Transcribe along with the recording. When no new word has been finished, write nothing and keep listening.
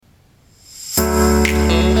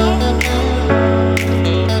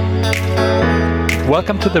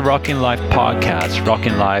Welcome to the Rockin' Life podcast,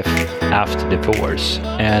 Rockin' Life After Divorce.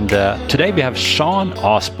 And today we have Sean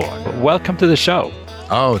Osborne. Welcome to the show.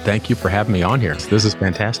 Oh, thank you for having me on here. This is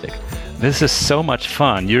fantastic. This is so much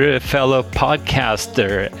fun. You're a fellow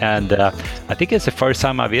podcaster, and I think it's the first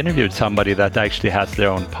time I've interviewed somebody that actually has their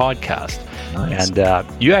own podcast. Nice.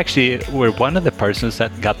 And you actually were one of the persons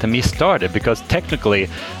that got me started because technically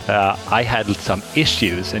I had some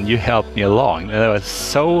issues and you helped me along. And that was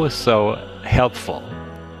so helpful.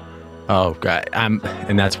 Oh, God. And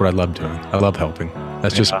that's what I love doing. I love helping.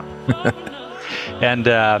 That's just... And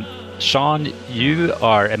Sean, you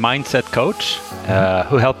are a mindset coach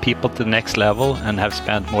who help people to the next level and have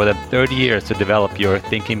spent more than 30 years to develop your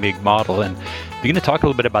Thinking Big model. And we're going to talk a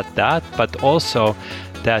little bit about that, but also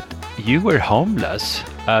that you were homeless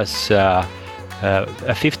as a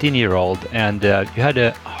 15-year-old, and you had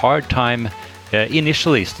a hard time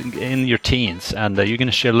initially in your teens, and you're going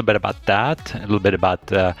to share a little bit about that, a little bit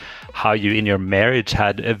about how you in your marriage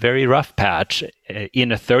had a very rough patch.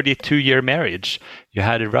 In a 32-year marriage, you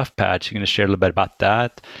had a rough patch. You're going to share a little bit about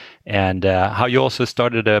that, and how you also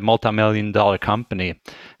started a multi-million-dollar company,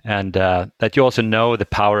 and that you also know the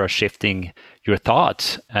power of shifting your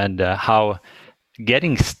thoughts, and how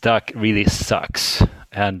getting stuck really sucks.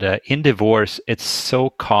 And in divorce, it's so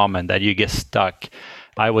common that you get stuck.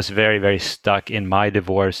 I was very, very stuck in my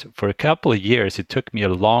divorce for a couple of years. It took me a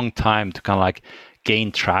long time to kind of like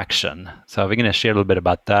gain traction. So we're going to share a little bit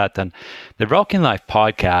about that. And the Rockin' Life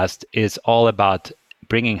podcast is all about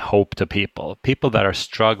bringing hope to people that are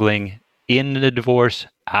struggling in the divorce,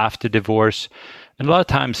 after divorce. And a lot of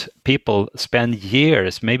times people spend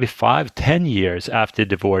years, maybe 5-10 years after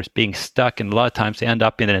divorce being stuck, and a lot of times they end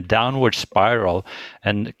up in a downward spiral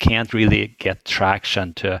and can't really get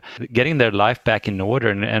traction to getting their life back in order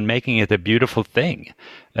and making it a beautiful thing.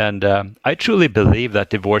 And I truly believe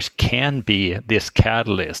that divorce can be this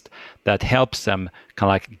catalyst that helps them kind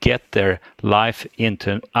of like get their life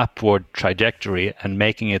into an upward trajectory and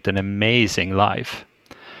making it an amazing life.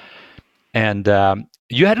 And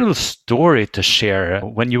you had a little story to share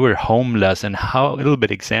when you were homeless, and how a little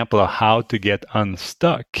bit example of how to get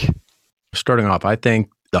unstuck. Starting off, I think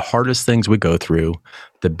the hardest things we go through,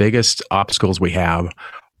 the biggest obstacles we have,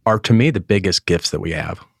 are to me the biggest gifts that we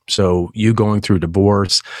have. So you going through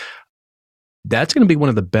divorce, that's going to be one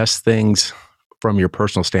of the best things from your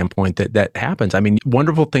personal standpoint that happens. I mean,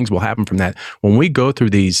 wonderful things will happen from that. When we go through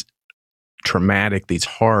these traumatic, these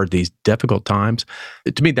hard, these difficult times,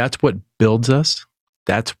 to me, that's what builds us.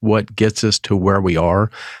 That's what gets us to where we are.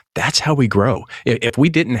 That's how we grow. If we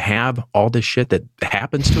didn't have all this shit that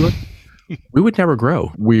happens to us, we would never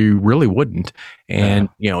grow. We really wouldn't. And,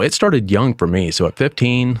 it started young for me. So at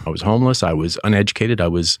 15, I was homeless. I was uneducated.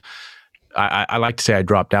 I like to say I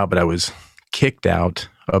dropped out, but I was kicked out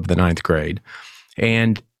of the 9th grade.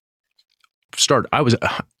 And I was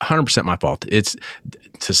 100% my fault. It's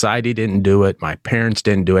society didn't do it. My parents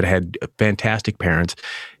didn't do it. I had fantastic parents.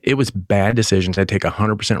 It was bad decisions. I take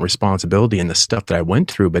 100% responsibility in the stuff that I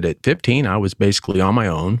went through. But at 15, I was basically on my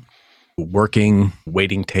own, working,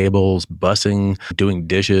 waiting tables, bussing, doing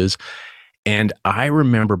dishes. And I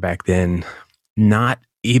remember back then not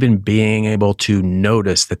even being able to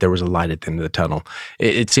notice that there was a light at the end of the tunnel.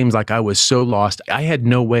 It seems like I was so lost. I had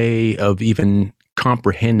no way of even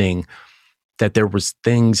comprehending that there was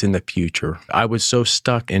things in the future. I was so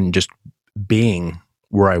stuck in just being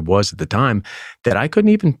where I was at the time that I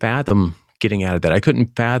couldn't even fathom getting out of that. I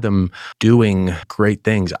couldn't fathom doing great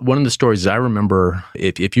things. One of the stories I remember,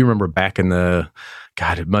 if you remember back in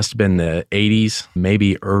it must have been the 80s,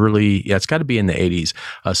 maybe early, it's got to be in the 80s.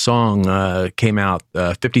 A song came out,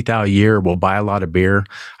 50,000 a year, we'll buy a lot of beer.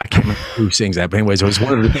 I can't remember who sings that, but anyways, it was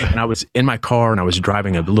one of the, and I was in my car and I was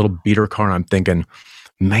driving a little beater car and I'm thinking,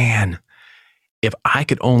 man, if I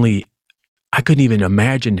couldn't even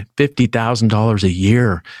imagine $50,000 a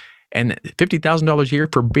year, and $50,000 a year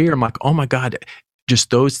for beer. I'm like, oh my God, just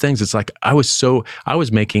those things. It's like, I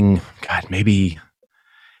was making, maybe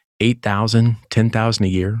 8,000, 10,000 a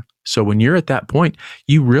year. So when you're at that point,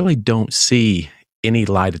 you really don't see any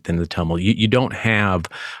light at the end of the tunnel. You don't have,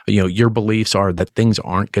 your beliefs are that things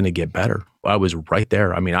aren't going to get better. I was right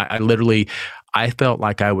there. I mean, I felt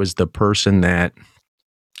like I was the person that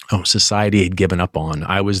society had given up on.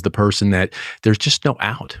 I was the person that there's just no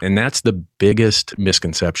out. And that's the biggest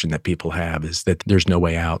misconception that people have, is that there's no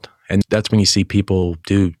way out. And that's when you see people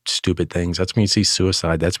do stupid things. That's when you see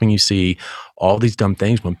suicide. That's when you see all these dumb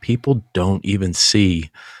things, when people don't even see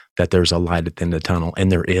that there's a light at the end of the tunnel.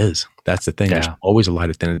 And there is. That's the thing. Yeah. There's always a light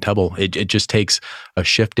at the end of the tunnel. It just takes a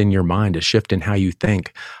shift in your mind, a shift in how you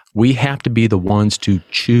think. We have to be the ones to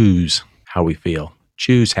choose how we feel.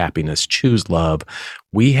 choose happiness, choose love.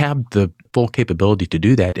 We have the full capability to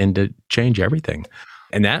do that and to change everything.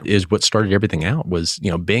 And that is what started everything out was,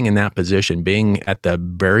 being in that position, being at the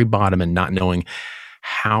very bottom and not knowing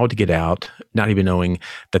how to get out, not even knowing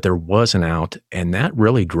that there was an out. And that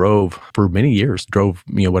really for many years,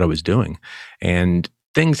 what I was doing. And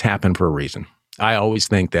things happen for a reason. I always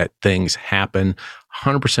think that things happen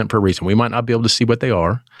 100% for a reason. We might not be able to see what they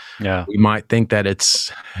are. Yeah. We might think that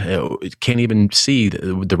it can't even see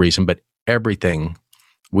the reason, but everything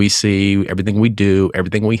we see, everything we do,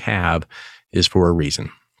 everything we have is for a reason.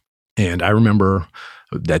 And I remember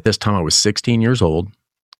at this time I was 16 years old,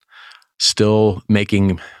 still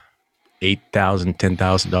making $8,000,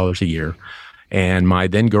 $10,000 a year. And my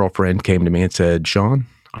then girlfriend came to me and said, Sean,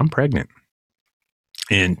 I'm pregnant.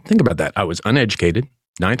 And think about that. I was uneducated,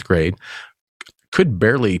 9th grade, could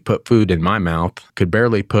barely put food in my mouth, could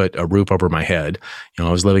barely put a roof over my head.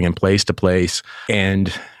 I was living in place to place.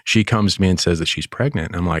 And she comes to me and says that she's pregnant.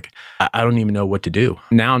 And I'm like, I don't even know what to do.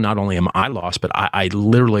 Now, not only am I lost, but I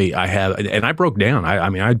have, and I broke down.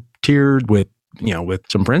 I teared with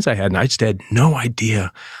some friends I had, and I just had no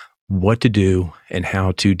idea what to do and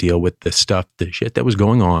how to deal with the shit that was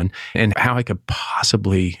going on and how I could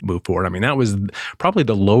possibly move forward. I mean, that was probably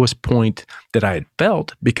the lowest point that I had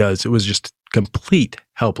felt because it was just complete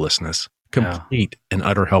helplessness, complete and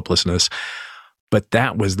utter helplessness. But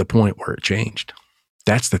that was the point where it changed.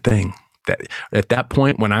 That's the thing. That at that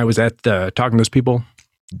point when I was at talking to those people,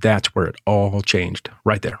 that's where it all changed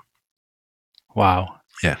right there. Wow.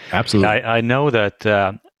 Yeah, absolutely. I know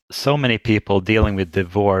that so many people dealing with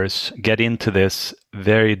divorce get into this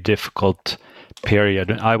very difficult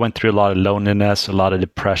period. I went through a lot of loneliness, a lot of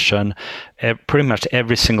depression. Pretty much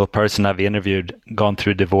every single person I've interviewed gone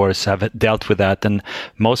through divorce, have dealt with that. And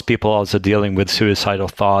most people also dealing with suicidal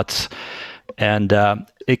thoughts. And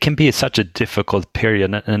it can be such a difficult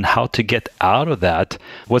period. And how to get out of that?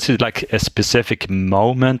 Was it like a specific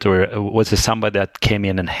moment, or was it somebody that came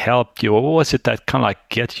in and helped you? Or was it that kind of like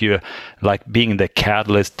get you, like being the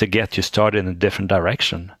catalyst to get you started in a different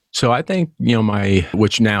direction? So I think,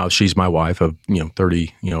 which now she's my wife of,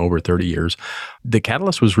 30, over 30 years. The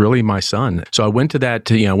catalyst was really my son. So I went to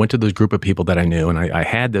that, went to this group of people that I knew, and I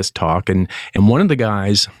had this talk, and one of the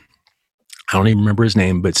guys, I don't even remember his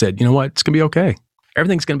name, but said, you know what, it's going to be okay.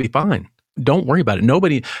 Everything's going to be fine. Don't worry about it.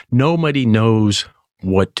 Nobody knows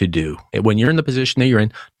what to do. When you're in the position that you're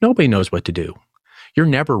in, nobody knows what to do. You're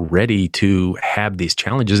never ready to have these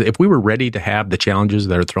challenges. If we were ready to have the challenges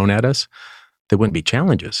that are thrown at us, they wouldn't be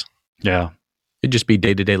challenges. Yeah. It'd just be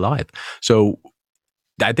day-to-day life. So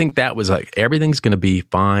I think that was like, everything's going to be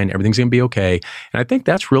fine. Everything's going to be okay. And I think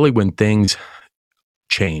that's really when things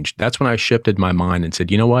changed. That's when I shifted my mind and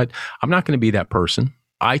said, you know what? I'm not going to be that person.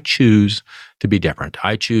 I choose to be different.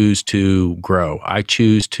 I choose to grow. I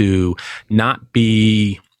choose to not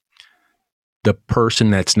be the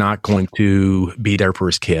person that's not going to be there for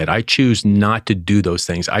his kid. I choose not to do those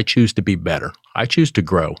things. I choose to be better. I choose to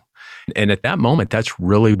grow. And at that moment, that's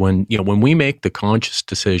really when we make the conscious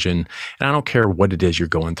decision, and I don't care what it is you're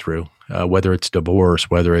going through, whether it's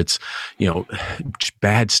divorce, whether it's, just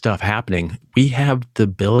bad stuff happening, we have the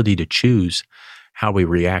ability to choose how we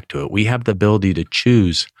react to it. We have the ability to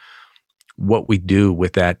choose what we do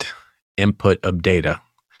with that input of data.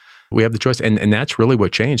 We have the choice. And that's really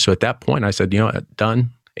what changed. So at that point, I said,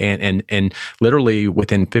 done. And literally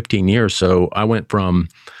within 15 years, so I went from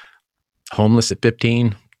homeless at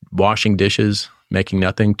 15, washing dishes, making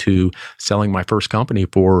nothing, to selling my first company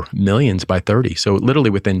for millions by 30. So literally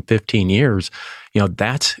within 15 years,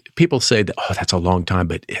 that's, people say that, oh, that's a long time,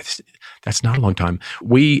 but that's not a long time.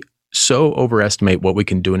 We so overestimate what we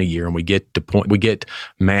can do in a year, and we get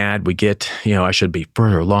mad, we get, I should be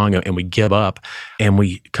further along, and we give up, and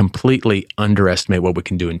we completely underestimate what we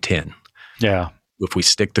can do in 10. Yeah. If we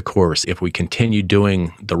stick the course, if we continue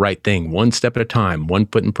doing the right thing, one step at a time, one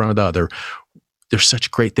foot in front of the other, there's such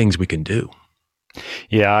great things we can do.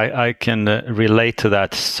 Yeah, I can relate to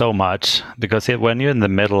that so much, because when you're in the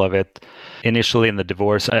middle of it, initially in the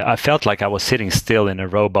divorce, I felt like I was sitting still in a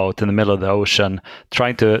rowboat in the middle of the ocean,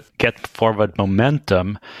 trying to get forward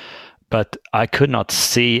momentum, but I could not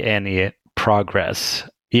see any progress.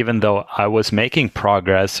 Even though I was making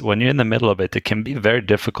progress, when you're in the middle of it, it can be very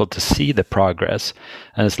difficult to see the progress.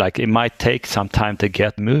 And it's like, it might take some time to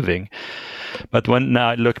get moving. But when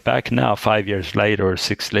I look back now, 5 years later or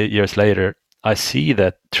 6 years later, I see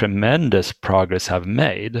that tremendous progress have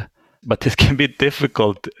made. But it can be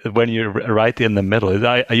difficult when you're right in the middle.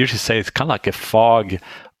 I usually say it's kind of like a fog.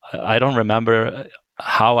 I don't remember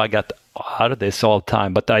how I got out of this all the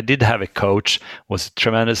time. But I did have a coach, was a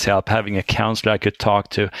tremendous help, having a counselor I could talk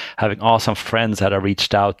to, having awesome friends that I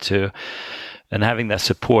reached out to, and having that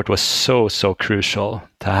support was so, so crucial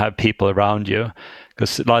to have people around you.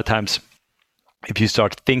 Because a lot of times, if you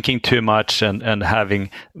start thinking too much and having,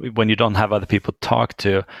 when you don't have other people to talk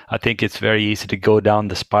to, I think it's very easy to go down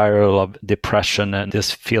the spiral of depression and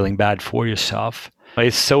just feeling bad for yourself.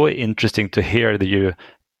 It's so interesting to hear that you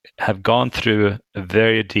have gone through a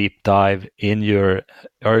very deep dive in your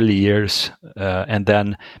early years and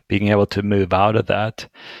then being able to move out of that.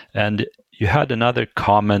 And you had another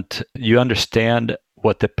comment. You understand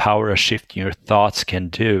what the power of shifting your thoughts can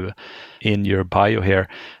do in your bio here.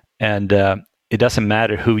 And it doesn't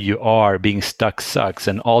matter who you are, being stuck sucks,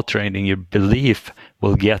 and altering your belief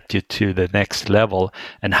will get you to the next level.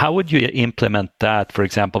 And how would you implement that, for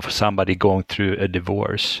example, for somebody going through a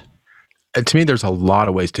divorce? To me, there's a lot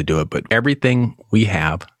of ways to do it, but everything we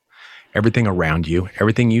have, everything around you,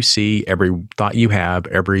 everything you see, every thought you have,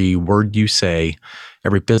 every word you say,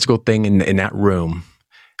 every physical thing in that room,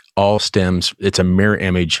 all stems, it's a mirror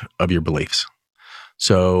image of your beliefs.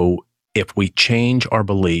 So if we change our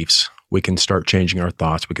beliefs, we can start changing our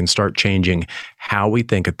thoughts. We can start changing how we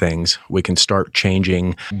think of things. We can start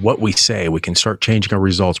changing what we say. We can start changing our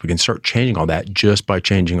results. We can start changing all that just by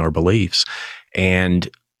changing our beliefs. And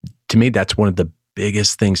to me, that's one of the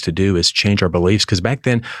biggest things to do is change our beliefs. Because back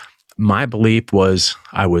then, my belief was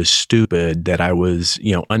I was stupid, that I was,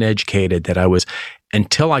 uneducated, that I was,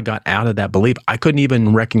 until I got out of that belief, I couldn't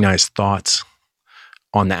even recognize thoughts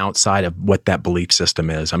on the outside of what that belief system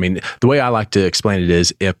is. I mean, the way I like to explain it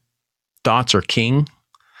is if thoughts are king,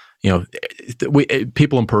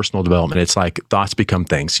 people in personal development, it's like thoughts become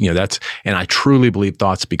things, and I truly believe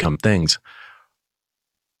thoughts become things.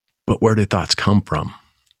 But where do thoughts come from?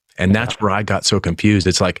 And that's where I got so confused.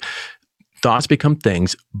 It's like thoughts become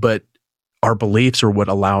things, but our beliefs are what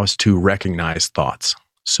allow us to recognize thoughts.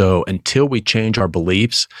 So until we change our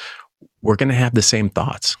beliefs, we're going to have the same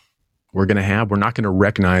thoughts. We're not going to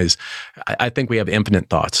recognize, I think we have infinite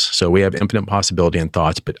thoughts. So we have infinite possibility in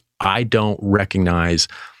thoughts, but I don't recognize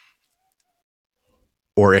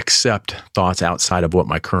or accept thoughts outside of what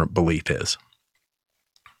my current belief is.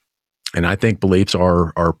 And I think beliefs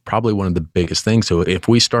are probably one of the biggest things. So if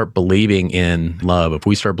we start believing in love, if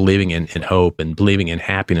we start believing in hope and believing in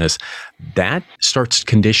happiness, that starts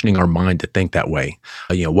conditioning our mind to think that way.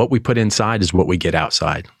 What we put inside is what we get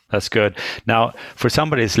outside. That's good. Now, for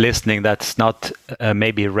somebody who's listening that's not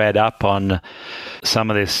maybe read up on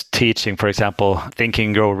some of this teaching, for example, Think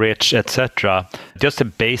and Grow Rich, etc., just the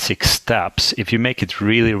basic steps, if you make it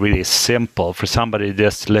really, really simple for somebody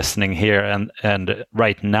just listening here and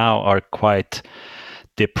right now are quite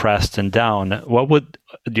depressed and down, do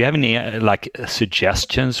you have any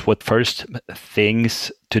suggestions? What first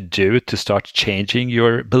things to do to start changing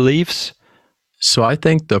your beliefs? So I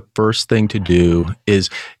think the first thing to do is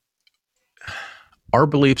our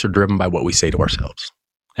beliefs are driven by what we say to ourselves.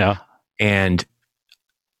 Yeah. And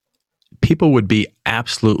people would be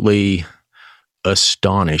absolutely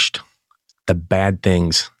astonished the bad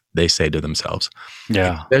things they say to themselves.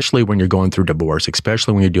 Yeah. Especially when you're going through divorce,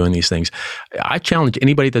 especially when you're doing these things. I challenge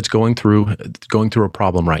anybody that's going through a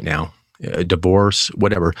problem right now, a divorce,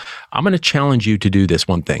 whatever. I'm going to challenge you to do this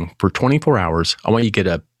one thing. For 24 hours, I want you to get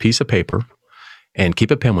a piece of paper and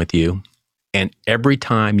keep a pen with you. And every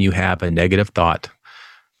time you have a negative thought,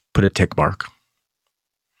 put a tick mark.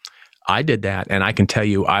 I did that, and I can tell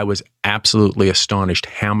you I was absolutely astonished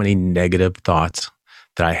how many negative thoughts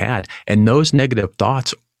that I had. And those negative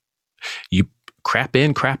thoughts, you crap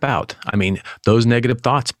in, crap out. I mean, those negative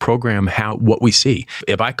thoughts program what we see.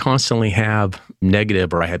 If I constantly have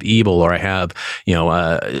negative, or I have evil, or I have,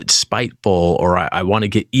 spiteful, or I want to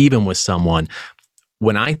get even with someone,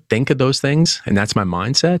 when I think of those things, and that's my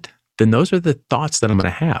mindset, then those are the thoughts that I'm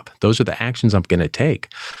going to have. Those are the actions I'm going to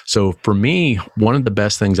take. So for me, one of the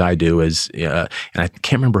best things I do is, and I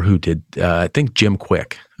can't remember who did, I think Jim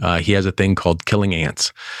Quick, he has a thing called killing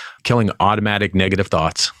ants, killing automatic negative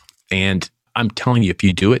thoughts. And I'm telling you, if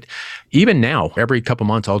you do it, even now, every couple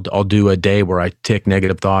months, I'll do a day where I tick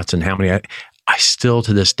negative thoughts and how many I still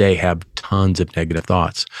to this day have tons of negative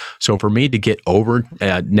thoughts. So for me to get over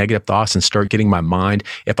negative thoughts and start getting my mind,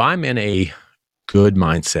 if I'm in a good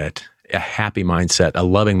mindset, a happy mindset, a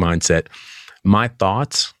loving mindset, my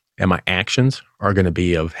thoughts and my actions are going to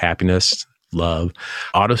be of happiness, love,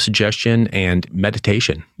 autosuggestion, and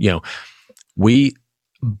meditation. We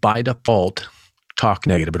by default talk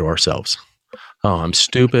negative to ourselves. Oh, I'm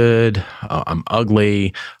stupid. I'm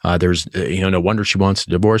ugly. There's, no wonder she wants to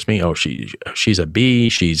divorce me. Oh, she's a B.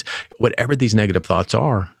 She's whatever these negative thoughts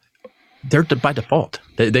are. they're by default.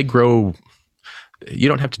 They grow. You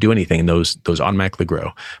don't have to do anything. Those automatically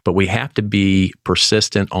grow. But we have to be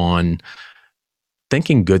persistent on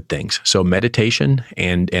thinking good things. So meditation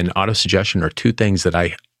and autosuggestion are two things that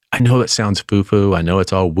I know it sounds foo-foo. I know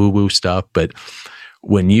it's all woo-woo stuff, but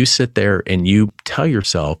when you sit there and you tell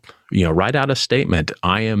yourself, write out a statement,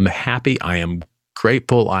 I am happy, I am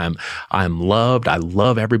grateful, I'm loved, I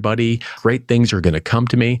love everybody, great things are going to come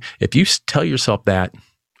to me. If you tell yourself that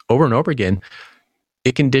over and over again,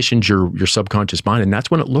 it conditions your subconscious mind, and that's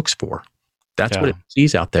what it looks for. That's what it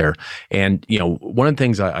sees out there. And, one of the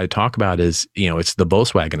things I talk about is, it's the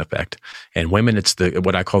Volkswagen effect. And women, it's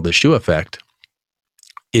what I call the shoe effect.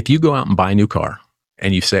 If you go out and buy a new car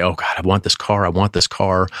and you say, oh God, I want this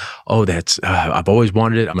car. Oh, that's, I've always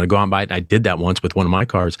wanted it. I'm going to go out and buy it. And I did that once with one of my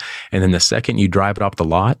cars. And then the second you drive it off the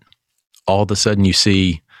lot, all of a sudden you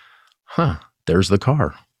see, there's the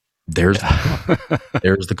car. There's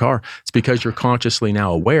the car. It's because you're consciously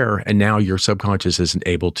now aware, and now your subconscious isn't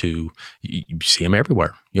able to. You see them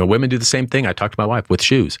everywhere. Women do the same thing. I talked to my wife with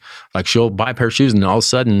shoes. Like she'll buy a pair of shoes, and all of a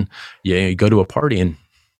sudden, you go to a party, and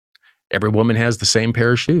every woman has the same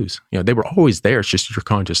pair of shoes. They were always there. It's just you're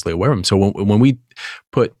consciously aware of them. So when we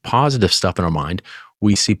put positive stuff in our mind,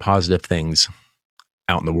 we see positive things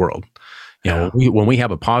out in the world. When we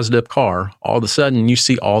have a positive car, all of a sudden you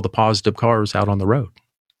see all the positive cars out on the road.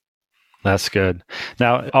 That's good.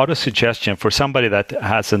 Now, autosuggestion, for somebody that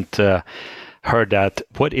hasn't heard that,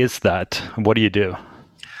 what is that? What do you do?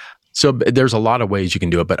 So there's a lot of ways you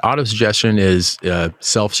can do it, but autosuggestion is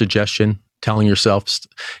self-suggestion, telling yourself,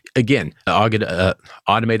 again,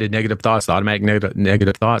 automated negative thoughts, automatic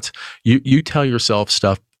negative thoughts. You tell yourself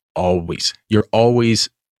stuff always. You're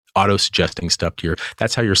always auto-suggesting stuff to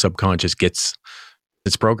that's how your subconscious gets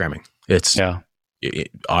its programming. It's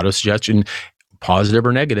auto-suggestion. Positive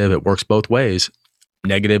or negative, it works both ways.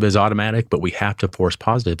 Negative is automatic, but we have to force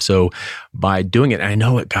positive. So by doing it, I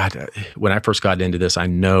know when I first got into this, I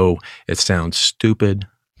know it sounds stupid.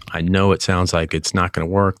 I know it sounds like it's not going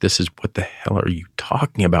to work. This is, what the hell are you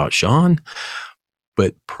talking about, Sean?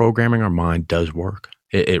 But programming our mind does work.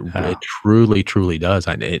 It truly, truly does.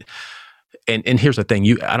 And here's the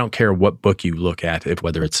thing, I don't care what book you look at,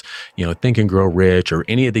 whether it's, Think and Grow Rich or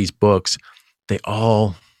any of these books, they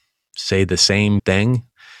all say the same thing.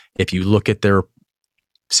 If you look at their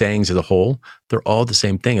sayings as a whole, they're all the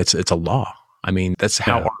same thing. It's a law. I mean, that's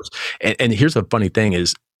how ours. And here's the funny thing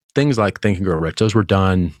is, things like Think and Grow Rich, those were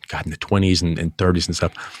done, in the 20s and 30s and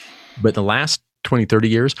stuff. But in the last 20, 30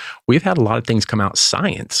 years, we've had a lot of things come out,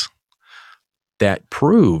 science, that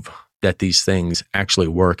prove that these things actually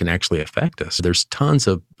work and actually affect us. There's tons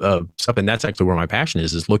of stuff, and that's actually where my passion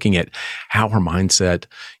is looking at how our mindset,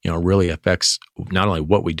 really affects not only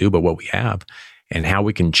what we do, but what we have, and how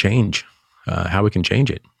we can change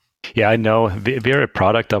it. Yeah, I know. We're a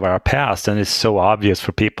product of our past, and it's so obvious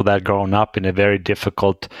for people that grown up in a very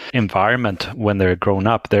difficult environment. When they're grown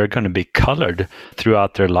up, they're going to be colored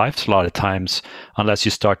throughout their lives a lot of times, unless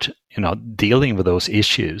you start dealing with those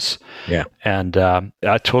issues. Yeah. And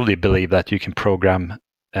I totally believe that you can program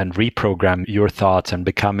and reprogram your thoughts and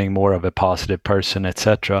becoming more of a positive person,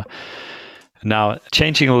 etc. Now,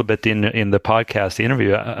 changing a little bit in the podcast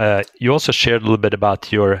interview, you also shared a little bit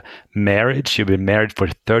about your marriage. You've been married for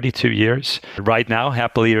 32 years. Right now,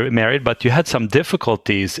 happily married, but you had some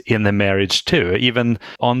difficulties in the marriage too, even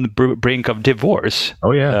on the brink of divorce.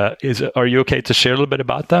 Oh, yeah. Are you okay to share a little bit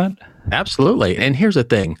about that? Absolutely. And here's the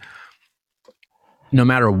thing. No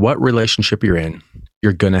matter what relationship you're in,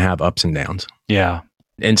 you're going to have ups and downs. Yeah.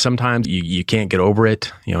 And sometimes you can't get over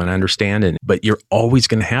it, and understand, but you're always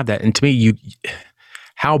going to have that. And to me,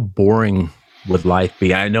 how boring would life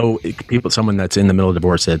be? I know someone that's in the middle of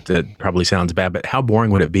divorce, that probably sounds bad, but how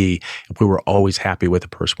boring would it be if we were always happy with the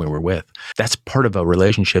person we were with? That's part of a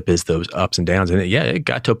relationship, is those ups and downs. And it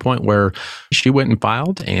got to a point where she went and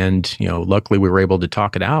filed, and, luckily we were able to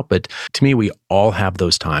talk it out. But to me, we all have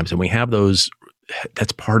those times, and we have those,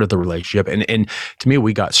 that's part of the relationship. And to me,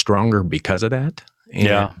 we got stronger because of that.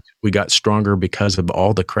 And we got stronger because of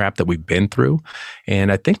all the crap that we've been through. And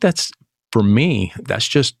I think for me, that's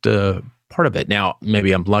just part of it. Now,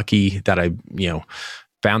 maybe I'm lucky that I,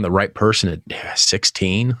 found the right person at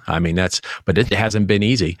 16. I mean, but it hasn't been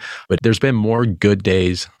easy. But there's been more good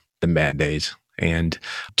days than bad days. And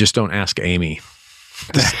just don't ask Amy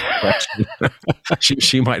this question.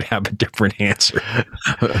 she might have a different answer.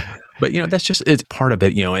 But, that's just, it's part of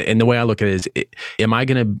it, and the way I look at it is, am I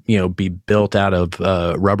going to, be built out of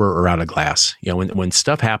rubber or out of glass? When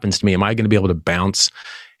stuff happens to me, am I going to be able to bounce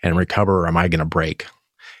and recover, or am I going to break?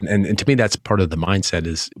 And to me, that's part of the mindset,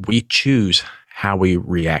 is we choose how we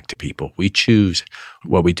react to people. We choose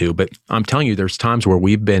what we do. But I'm telling you, there's times where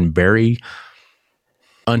we've been very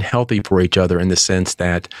unhealthy for each other in the sense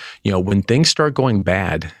that, when things start going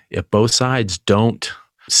bad, if both sides don't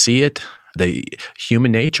see it, the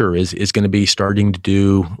human nature is going to be starting to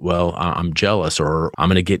do, well, I'm jealous, or I'm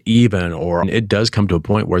going to get even, or it does come to a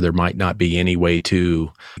point where there might not be any way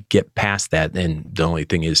to get past that. And the only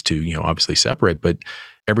thing is to, obviously separate, but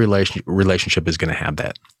every relationship is going to have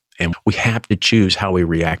that. And we have to choose how we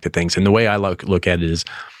react to things. And the way I look at it is,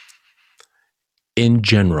 in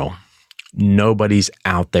general, nobody's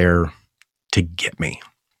out there to get me.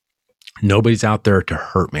 Nobody's out there to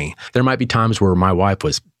hurt me. There might be times where my wife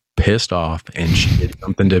was pissed off and she did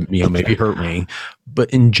something to, maybe hurt me.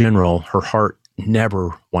 But in general, her heart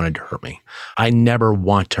never wanted to hurt me. I never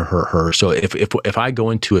want to hurt her. So if I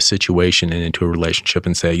go into a situation and into a relationship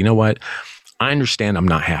and say, you know what, I understand I'm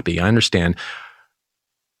not happy. I understand,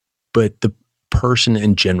 but the person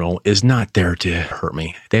in general is not there to hurt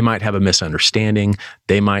me. They might have a misunderstanding.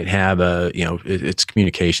 They might have it's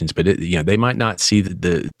communications, but they might not see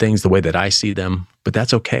the things the way that I see them, but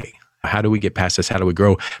that's okay. How do we get past this? How do we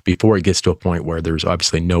grow before it gets to a point where there's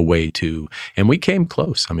obviously no way to, and we came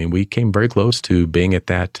close. I mean, we came very close to being at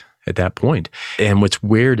that point. And what's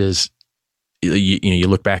weird is, you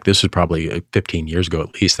look back, this was probably 15 years ago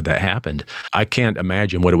at least that happened. I can't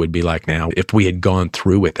imagine what it would be like now if we had gone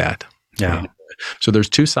through with that. Yeah. So there's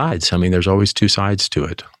two sides. I mean, there's always two sides to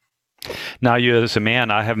it. Now, you as a man,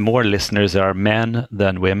 I have more listeners that are men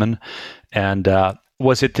than women. And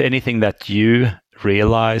was it anything that you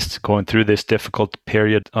realized going through this difficult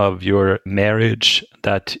period of your marriage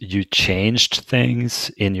that you changed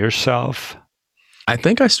things in yourself? I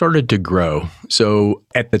think I started to grow. So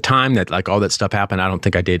at the time that all that stuff happened, I don't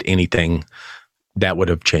think I did anything that would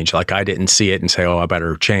have changed. I didn't see it and say, oh, I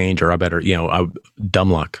better change, or I better,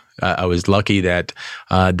 dumb luck. I was lucky that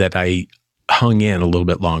I hung in a little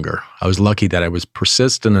bit longer. I was lucky that I was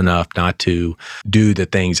persistent enough not to do the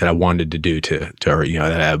things that I wanted to do to her,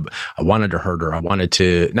 that I wanted to hurt her. I wanted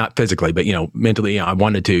to, not physically, but, mentally, I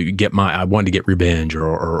wanted to get revenge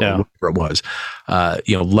or whatever it was.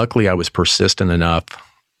 Luckily I was persistent enough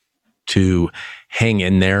to hang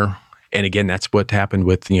in there. And again, that's what happened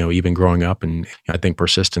with, even growing up. And I think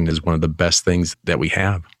persistent is one of the best things that we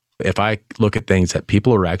have. If I look at things that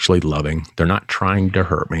people are actually loving, they're not trying to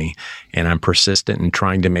hurt me, and I'm persistent in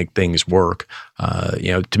trying to make things work,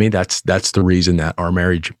 to me, that's the reason that our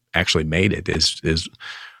marriage actually made it is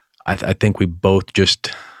I think we both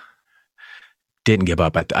just didn't give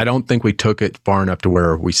up. I don't think we took it far enough to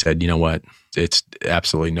where we said, you know what, it's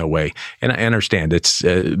absolutely no way. And I understand it's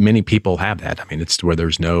many people have that. I mean, it's where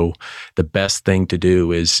the best thing to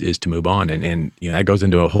do is to move on. And that goes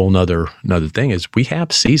into a whole nother thing is we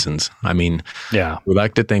have seasons. I mean, yeah, we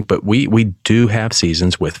like to think, but we do have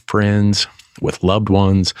seasons with friends, with loved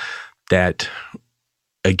ones that,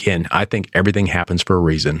 again, I think everything happens for a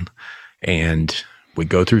reason. And we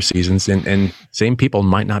go through seasons, and same people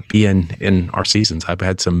might not be in our seasons. I've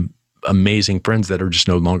had some amazing friends that are just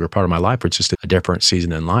no longer part of my life. It's just a different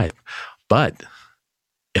season in life. But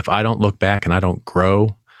if I don't look back and I don't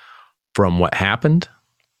grow from what happened,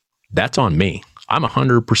 that's on me. I'm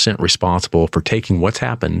 100% responsible for taking what's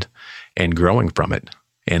happened and growing from it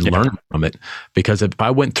and learning from it. Because if I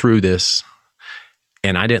went through this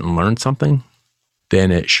and I didn't learn something,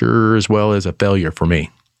 then it sure as well is a failure for me.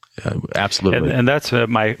 Absolutely. And that's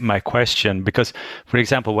my question, because, for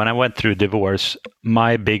example, when I went through divorce,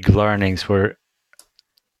 my big learnings were,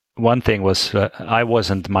 one thing was I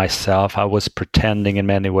wasn't myself. I was pretending in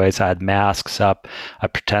many ways. I had masks up. I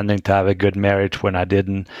pretending to have a good marriage when I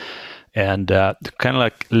didn't. And kind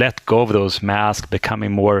of let go of those masks,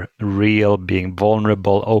 becoming more real, being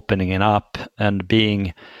vulnerable, opening it up, and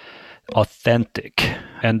being authentic.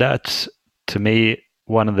 And that's, to me,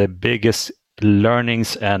 one of the biggest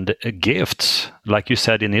learnings and gifts. Like you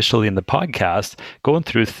said initially in the podcast, going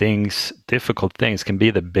through difficult things can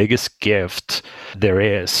be the biggest gift there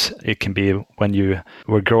is. It can be when you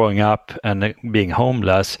were growing up and being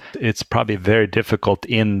homeless. It's probably very difficult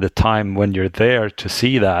in the time when you're there to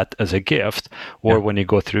see that as a gift, or when you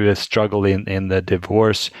go through a struggle in the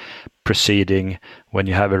divorce proceeding, when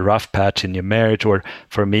you have a rough patch in your marriage, or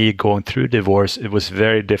for me going through divorce, it was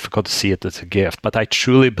very difficult to see it as a gift. But I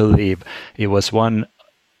truly believe it was one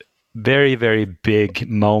very, very big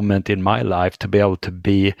moment in my life to be able to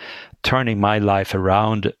be turning my life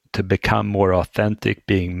around, to become more authentic,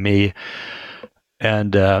 being me.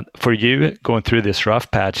 And for you, going through this rough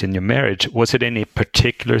patch in your marriage, was it any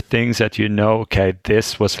particular things that okay,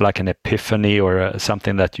 this was like an epiphany or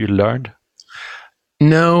something that you learned?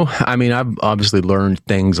 No, I mean, I've obviously learned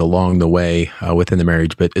things along the way within the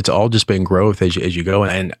marriage, but it's all just been growth as you go.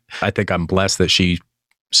 And I think I'm blessed that she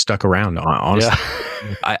stuck around, honestly.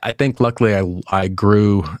 Yeah. I think luckily I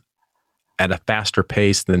grew at a faster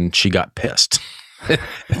pace than she got pissed.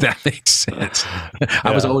 If that makes sense.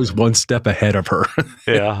 I was always one step ahead of her.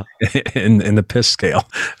 Yeah. in the piss scale.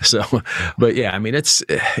 So, but yeah, I mean, it's,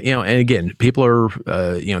 and again, people are,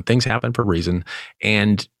 things happen for a reason.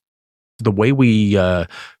 And the way we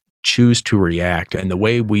choose to react and the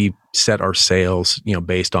way we set our sails,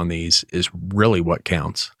 based on these is really what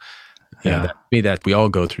counts. Yeah. That we all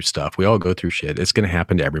go through stuff. We all go through shit. It's going to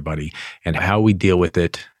happen to everybody. And how we deal with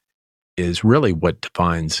it is really what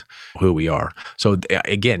defines who we are. So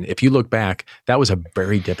again, if you look back, that was a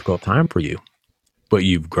very difficult time for you, but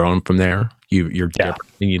you've grown from there. You're different,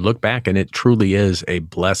 and you look back, and it truly is a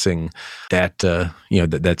blessing that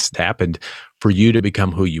that's happened for you to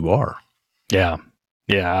become who you are. Yeah,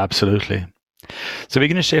 absolutely. So we're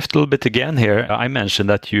going to shift a little bit again here. I mentioned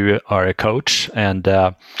that you are a coach and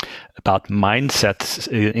about mindsets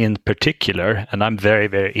in particular, and I'm very,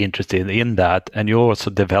 very interested in that. And you also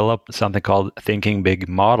developed something called Thinking Big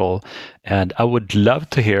Model, and I would love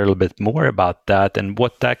to hear a little bit more about that and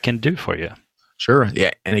what that can do for you. Sure.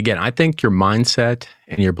 Yeah. And again, I think your mindset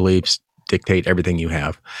and your beliefs dictate everything you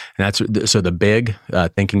have. And that's, so the big,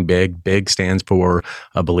 thinking big stands for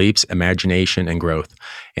beliefs, imagination, and growth.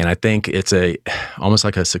 And I think it's almost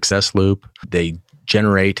like a success loop. They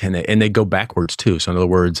generate and they go backwards too. So in other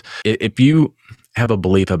words, if you have a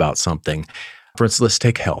belief about something, for instance, let's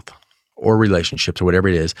take health or relationships or whatever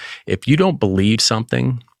it is. If you don't believe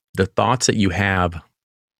something, the thoughts that you have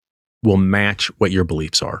will match what your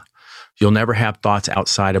beliefs are. You'll never have thoughts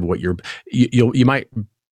outside of what you might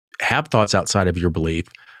have thoughts outside of your belief,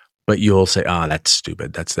 but you'll say, that's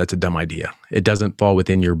stupid. That's a dumb idea. It doesn't fall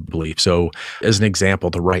within your belief. So as an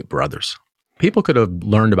example, the Wright brothers, people could have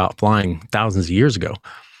learned about flying thousands of years ago,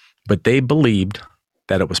 but they believed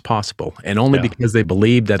that it was possible. And only because they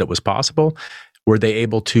believed that it was possible, were they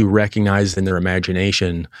able to recognize in their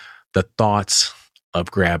imagination the thoughts of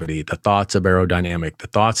gravity, the thoughts of aerodynamic, the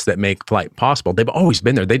thoughts that make flight possible. They've always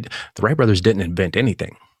been there. The Wright brothers didn't invent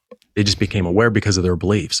anything. They just became aware because of their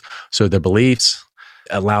beliefs. So their beliefs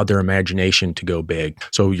allowed their imagination to go big.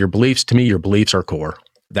 So your beliefs, to me, your beliefs are core.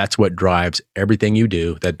 That's what drives everything you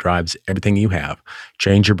do. That drives everything you have.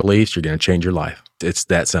 Change your beliefs, you're going to change your life. It's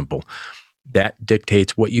that simple. That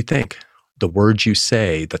dictates what you think, the words you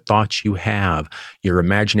say, the thoughts you have, your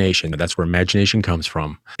imagination. That's where imagination comes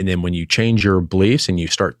from. And then when you change your beliefs and you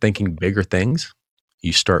start thinking bigger things,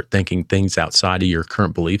 you start thinking things outside of your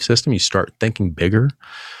current belief system, you start thinking bigger,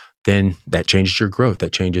 then that changes your growth,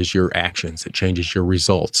 that changes your actions, it changes your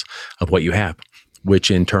results of what you have,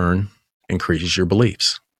 which in turn increases your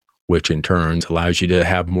beliefs, which in turn allows you to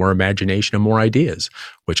have more imagination and more ideas,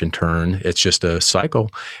 which in turn, it's just a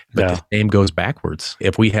cycle, but the same goes backwards.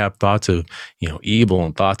 If we have thoughts of, evil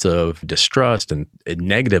and thoughts of distrust and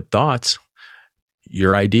negative thoughts,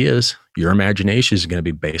 your ideas, your imagination is going to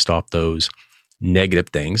be based off those negative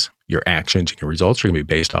things. Your actions and your results are going to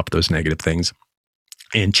be based off those negative things.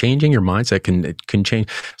 And changing your mindset can change.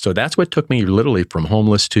 So that's what took me literally from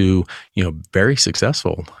homeless to, very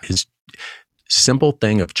successful. Is simple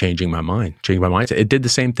thing of changing my mindset. It did the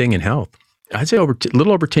same thing in health. I'd say a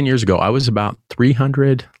little over 10 years ago, I was about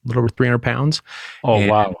 300, a little over 300 pounds. Oh,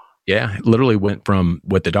 wow. Yeah, literally went from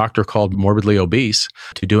what the doctor called morbidly obese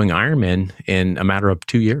to doing Ironman in a matter of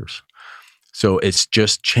 2 years. So it's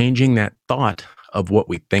just changing that thought of what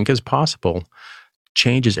we think is possible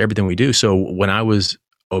changes everything we do. So when I was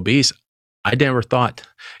obese, I never thought,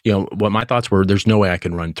 what my thoughts were, there's no way I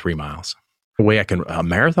can run 3 miles. A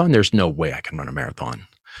marathon, there's no way I can run a marathon.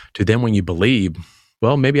 To then when you believe,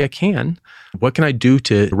 well, maybe I can. What can I do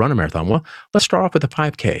to run a marathon? Well, let's start off with a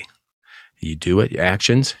 5K. You do it,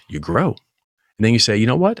 actions, you grow. And then you say, you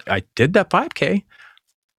know what? I did that 5K.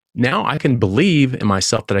 Now I can believe in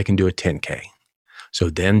myself that I can do a 10K. So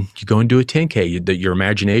then you go and do a 10K. Your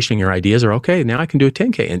imagination, your ideas are, okay, now I can do a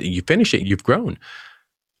 10K. And you finish it, you've grown.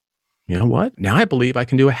 You know what? Now I believe I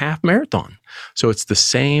can do a half marathon. So it's the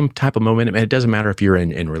same type of momentum. And it doesn't matter if you're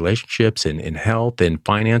in relationships, in health, in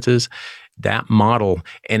finances, that model.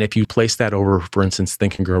 And if you place that over, for instance,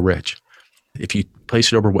 Think and Grow Rich, if you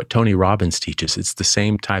place it over what Tony Robbins teaches, it's the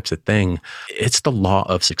same types of thing. It's the law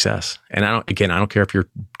of success. And I don't care if you're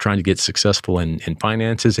trying to get successful in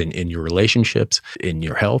finances, in your relationships, in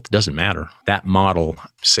your health, it doesn't matter. That model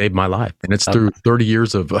saved my life. And it's through 30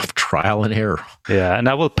 years of trial and error. Yeah. And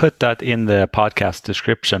I will put that in the podcast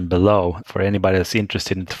description below for anybody that's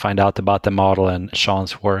interested to find out about the model and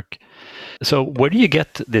Sean's work. So where do you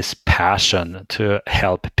get this passion to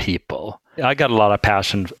help people? I got a lot of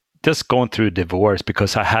passion just going through divorce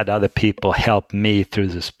because I had other people help me through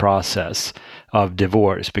this process of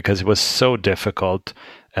divorce because it was so difficult.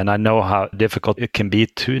 And I know how difficult it can be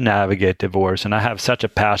to navigate divorce. And I have such a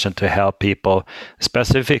passion to help people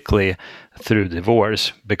specifically through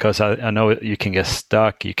divorce because I know you can get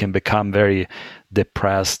stuck. You can become very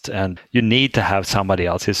depressed and you need to have somebody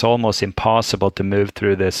else. It's almost impossible to move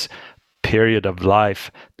through this period of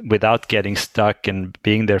life without getting stuck and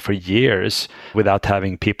being there for years without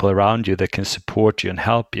having people around you that can support you and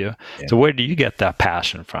help you. Yeah. So where do you get that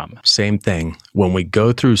passion from? Same thing. When we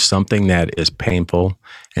go through something that is painful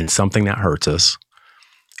and something that hurts us,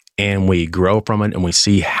 and we grow from it and we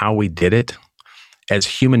see how we did it, as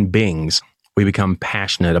human beings, we become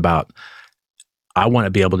passionate about, I want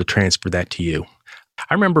to be able to transfer that to you.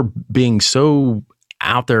 I remember being so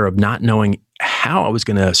out there of not knowing how I was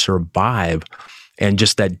going to survive and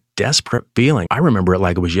just that desperate feeling. I remember it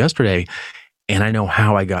like it was yesterday, and I know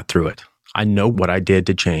how I got through it. I know what I did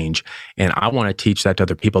to change, and I want to teach that to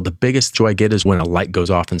other people. The biggest joy I get is when a light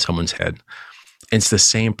goes off in someone's head. It's the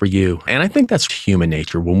same for you. And I think that's human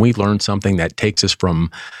nature. When we learn something that takes us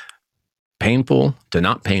from painful to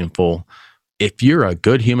not painful, if you're a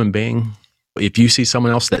good human being, if you see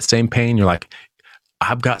someone else that same pain, you're like,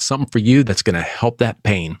 I've got something for you that's going to help that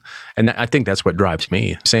pain. And I think that's what drives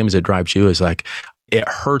me. Same as it drives you is like, it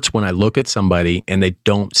hurts when I look at somebody and they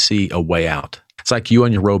don't see a way out. It's like you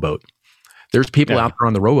on your rowboat. There's people out there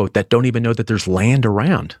on the rowboat that don't even know that there's land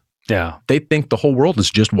around. Yeah. They think the whole world is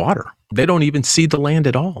just water. They don't even see the land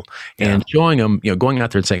at all. And showing them, going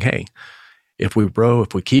out there and saying, hey, if we row,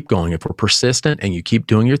 if we keep going, if we're persistent and you keep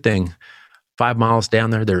doing your thing, 5 miles down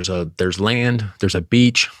there, there's land, there's a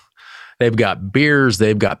beach. They've got beers.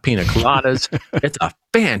 They've got pina coladas. It's a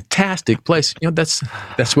fantastic place. That's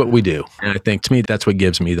what we do. And I think to me, that's what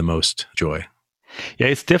gives me the most joy. Yeah,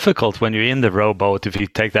 it's difficult when you're in the rowboat, if you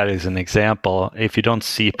take that as an example, if you don't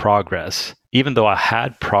see progress. Even though I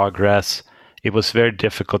had progress, it was very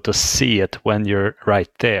difficult to see it when you're right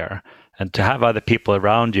there. And to have other people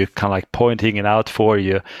around you kind of like pointing it out for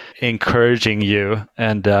you, encouraging you,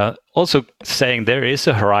 and also saying there is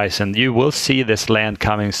a horizon. You will see this land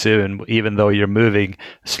coming soon, even though you're moving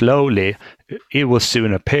slowly, it will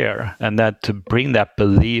soon appear. And that to bring that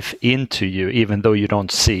belief into you, even though you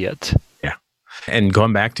don't see it. Yeah. And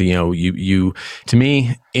going back to, you to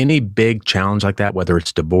me, any big challenge like that, whether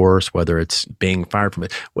it's divorce, whether it's being fired from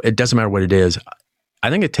it doesn't matter what it is. I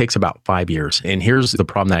think it takes about 5 years. And here's the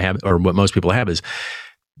problem that I have, or what most people have is,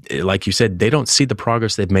 like you said, they don't see the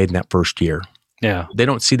progress they've made in that first year. Yeah. They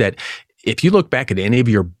don't see that. If you look back at any of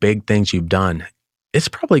your big things you've done, it's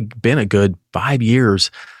probably been a good 5 years.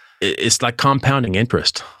 It's like compounding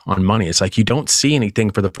interest on money. It's like you don't see anything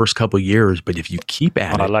for the first couple of years, but if you keep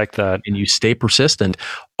at it, I like that, and you stay persistent,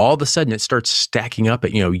 all of a sudden it starts stacking up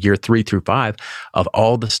at, year 3 through 5 of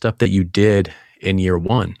all the stuff that you did in year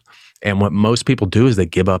 1. And what most people do is they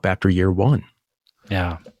give up after year 1.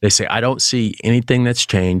 Yeah. They say, I don't see anything that's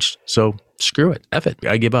changed, so screw it. F it.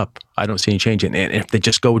 I give up. I don't see any change. And if they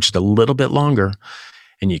just go just a little bit longer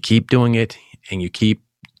and you keep doing it and you keep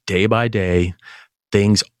day by day,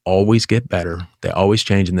 things always get better. They always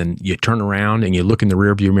change. And then you turn around and you look in the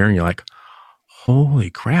rearview mirror and you're like, holy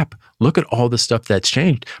crap, look at all the stuff that's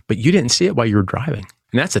changed. But you didn't see it while you were driving.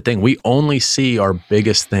 And that's the thing. We only see our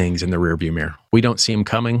biggest things in the rearview mirror. We don't see them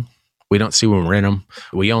coming. We don't see when we're in them.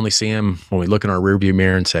 We only see them when we look in our rearview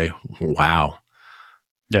mirror and say, wow.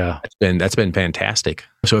 Yeah. That's been fantastic.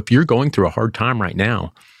 So if you're going through a hard time right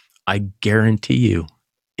now, I guarantee you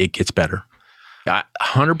it gets better. I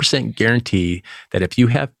 100% guarantee that if you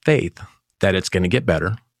have faith that it's going to get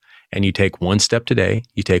better, and you take one step today,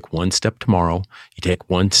 you take one step tomorrow, you take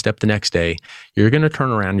one step the next day, you're going to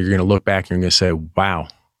turn around, you're going to look back, and you're going to say, wow,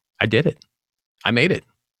 I did it. I made it.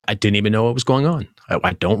 I didn't even know what was going on.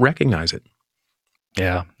 I don't recognize it.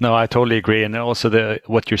 Yeah, no, I totally agree. And also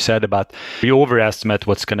what you said about we overestimate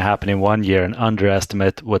what's going to happen in 1 year and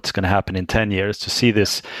underestimate what's going to happen in 10 years. To see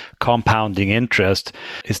this compounding interest,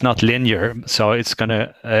 it's not linear. So it's going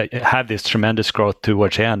to have this tremendous growth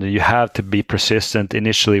towards the end. You have to be persistent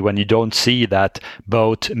initially when you don't see that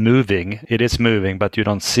boat moving. It is moving, but you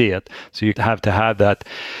don't see it. So you have to have that,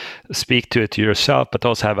 speak to it to yourself, but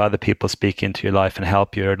also have other people speak into your life and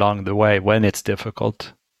help you along the way when it's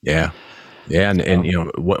difficult. Yeah. Yeah, and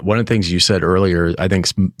one of the things you said earlier, I think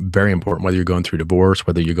is very important, whether you're going through divorce,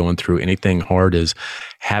 whether you're going through anything hard, is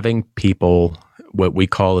having people, what we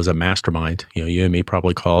call as a mastermind, you and me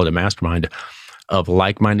probably call it a mastermind, of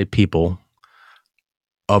like-minded people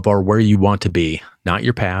of where you want to be, not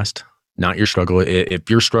your past, not your struggle. If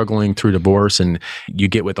you're struggling through divorce and you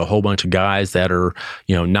get with a whole bunch of guys that are,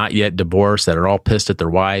 not yet divorced, that are all pissed at their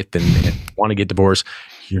wife and want to get divorced,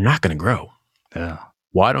 you're not going to grow. Yeah.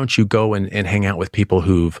 Why don't you go and hang out with people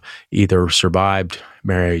who've either survived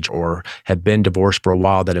marriage or have been divorced for a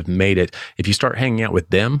while that have made it? If you start hanging out with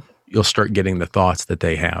them, you'll start getting the thoughts that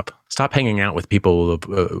they have. Stop hanging out with people of,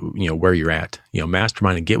 where you're at.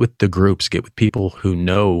 Mastermind and get with the groups, get with people who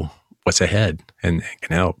know what's ahead and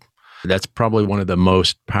can help. That's probably one of the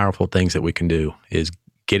most powerful things that we can do is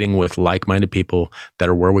getting with like-minded people that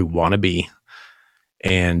are where we want to be.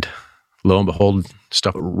 And lo and behold,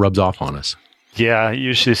 stuff rubs off on us. Yeah, I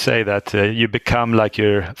usually say that you become like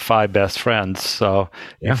your 5 best friends. So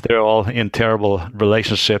if they're all in terrible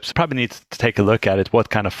relationships, probably need to take a look at it,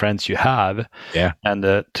 what kind of friends you have. Yeah. And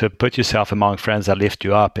to put yourself among friends that lift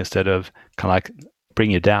you up instead of kind of like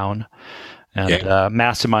bring you down. And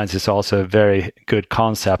masterminds is also a very good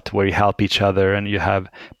concept where you help each other and you have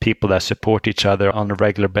people that support each other on a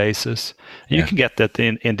regular basis. You can get that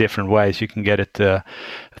in different ways. You can get it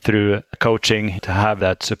through coaching to have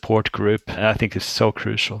that support group. And I think it's so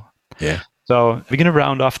crucial. Yeah. So we're going to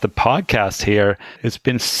round off the podcast here. It's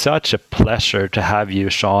been such a pleasure to have you,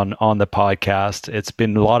 Sean, on the podcast. It's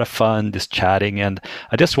been a lot of fun just chatting. And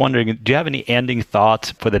I'm just wondering, do you have any ending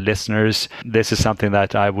thoughts for the listeners? This is something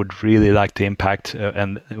that I would really like to impact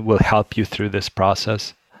and will help you through this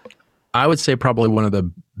process. I would say probably one of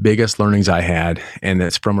the biggest learnings I had, and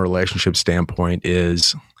it's from a relationship standpoint,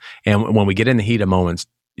 is, and when we get in the heat of moments,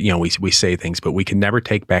 we say things, but we can never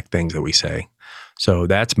take back things that we say. So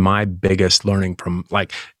that's my biggest learning from,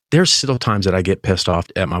 there's still times that I get pissed off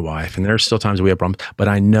at my wife, and there's still times we have problems, but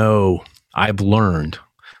I know I've learned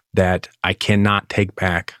that I cannot take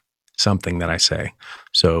back something that I say.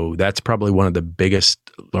 So that's probably one of the biggest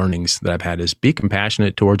learnings that I've had is be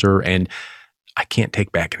compassionate towards her, and I can't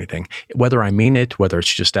take back anything. Whether I mean it, whether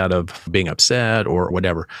it's just out of being upset or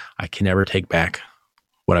whatever, I can never take back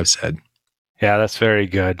what I've said. Yeah, that's very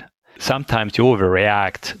good. Sometimes you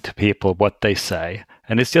overreact to people, what they say,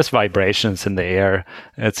 and it's just vibrations in the air.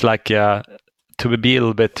 It's like to be a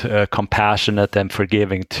little bit compassionate and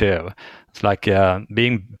forgiving too. It's like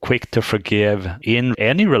being quick to forgive in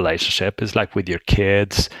any relationship is like with your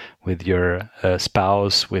kids, with your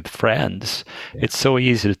spouse, with friends. Yeah. It's so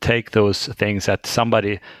easy to take those things that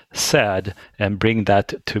somebody said and bring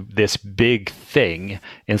that to this big thing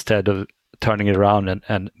instead of turning it around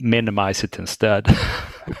and minimize it instead.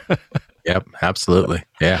 Yep, absolutely.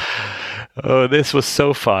 Yeah. Oh, this was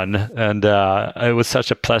so fun. And it was such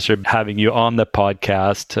a pleasure having you on the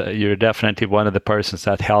podcast. You're definitely one of the persons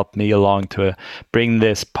that helped me along to bring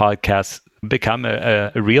this podcast, become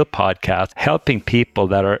a real podcast, helping people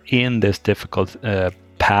that are in this difficult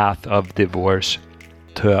path of divorce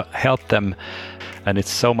to help them. And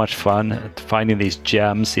it's so much fun finding these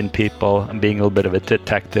gems in people and being a little bit of a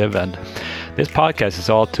detective. And this podcast is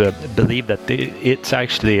all to believe that it's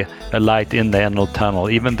actually a light in the end of the tunnel,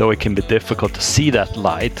 even though it can be difficult to see that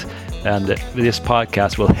light. And this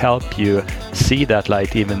podcast will help you see that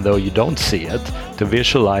light, even though you don't see it, to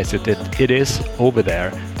visualize it. It is over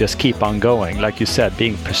there. Just keep on going. Like you said,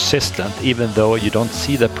 being persistent, even though you don't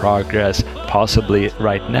see the progress possibly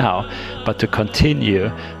right now. But to continue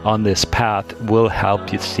on this path will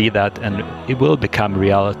help you see that, and it will become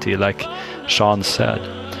reality, like Sean said.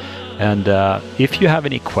 And if you have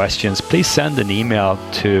any questions, please send an email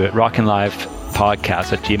to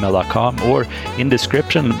rockinlifepodcast@gmail.com, or in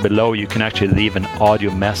description below you can actually leave an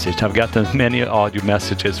audio message. I've gotten many audio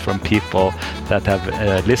messages from people that have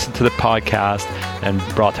listened to the podcast and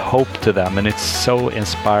brought hope to them, and it's so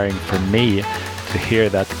inspiring for me to hear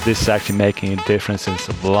that this is actually making a difference in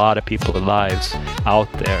a lot of people's lives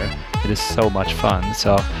out there. It is so much fun.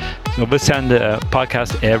 So we'll send a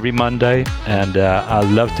podcast every Monday, and I'd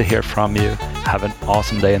love to hear from you. Have an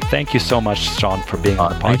awesome day, and thank you so much, Sean, for being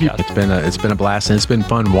on the podcast. Thank you. It's been a blast, and it's been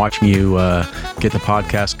fun watching you get the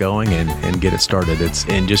podcast going and get it started.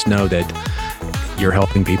 And just know that you're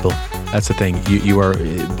helping people. That's the thing. You are,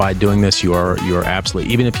 by doing this, you are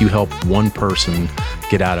absolutely, even if you help one person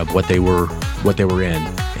get out of what they were in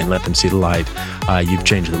and let them see the light, you've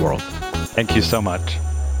changed the world. Thank you so much.